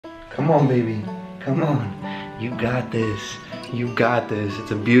Come on, baby. Come on. You got this. You got this.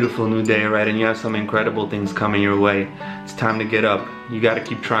 It's a beautiful new day, right? And you have some incredible things coming your way. It's time to get up. You got to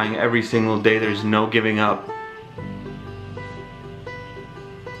keep trying every single day. There's no giving up.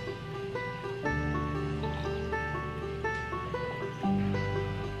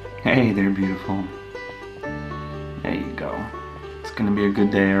 Hey there, beautiful. There you go. It's gonna be a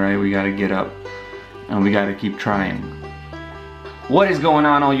good day, alright? We gotta get up and we gotta keep trying. What is going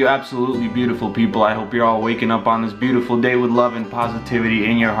on, all you absolutely beautiful people? I hope you're all waking up on this beautiful day with love and positivity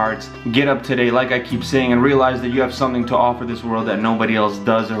in your hearts. Get up today, like I keep saying, and realize that you have something to offer this world that nobody else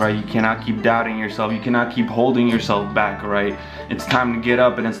does, alright? You cannot keep doubting yourself. You cannot keep holding yourself back, alright? It's time to get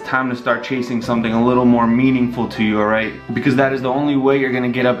up and it's time to start chasing something a little more meaningful to you, alright? Because that is the only way you're gonna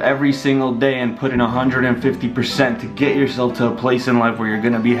get up every single day and put in 150% to get yourself to a place in life where you're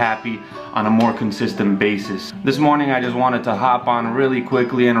gonna be happy on a more consistent basis. This morning I just wanted to hop on really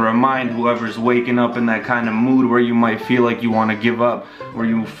quickly and remind whoever's waking up in that kind of mood where you might feel like you want to give up, where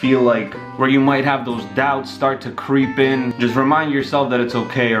you feel like, where you might have those doubts start to creep in. Just remind yourself that it's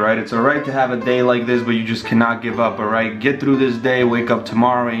okay, alright? It's alright to have a day like this, but you just cannot give up, alright? Get through this day, wake up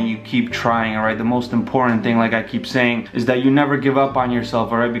tomorrow, and you keep trying, alright? The most important thing, like I keep saying, is that you never give up on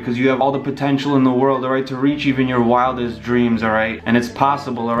yourself, alright? Because you have all the potential in the world, alright? To reach even your wildest dreams, alright? And it's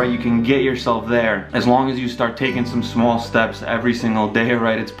possible, alright? You can get yourself there as long as you start taking some small steps every single day,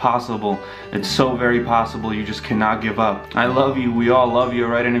 right? It's possible. It's so very possible. You just cannot give up. I love you. We all love you,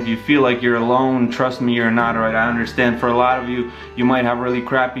 right? And if you feel like you're alone, trust me, you're not, right? I understand for a lot of you, you might have really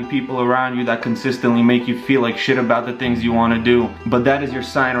crappy people around you that consistently make you feel like shit about the things you want to do. But that is your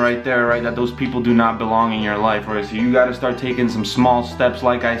sign right there, right? That those people do not belong in your life, right? So you got to start taking some small steps,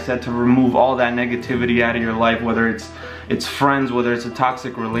 like I said, to remove all that negativity out of your life, whether it's friends, whether it's a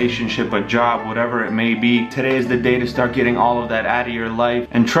toxic relationship, a job, whatever it may be. Today is the day to start getting all of that out of your life.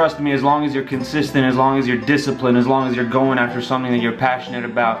 And trust me, as long as you're consistent, as long as you're disciplined, as long as you're going after something that you're passionate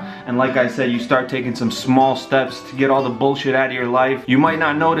about, and like I said, you start taking some small steps to get all the bullshit out of your life, you might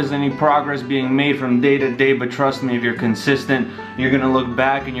not notice any progress being made from day to day, but trust me, if you're consistent, you're gonna look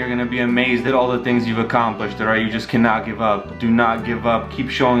back and you're gonna be amazed at all the things you've accomplished, alright? You just cannot give up. Do not give up. Keep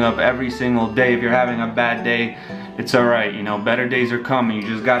showing up every single day. If you're having a bad day, it's alright, you know, better days are coming. You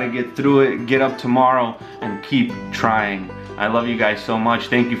just gotta get through it, get up tomorrow, and keep trying. I love you guys so much.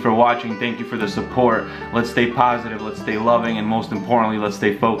 Thank you for watching. Thank you for the support. Let's stay positive, let's stay loving, and most importantly, let's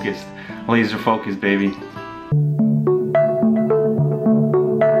stay focused. Laser focused, baby.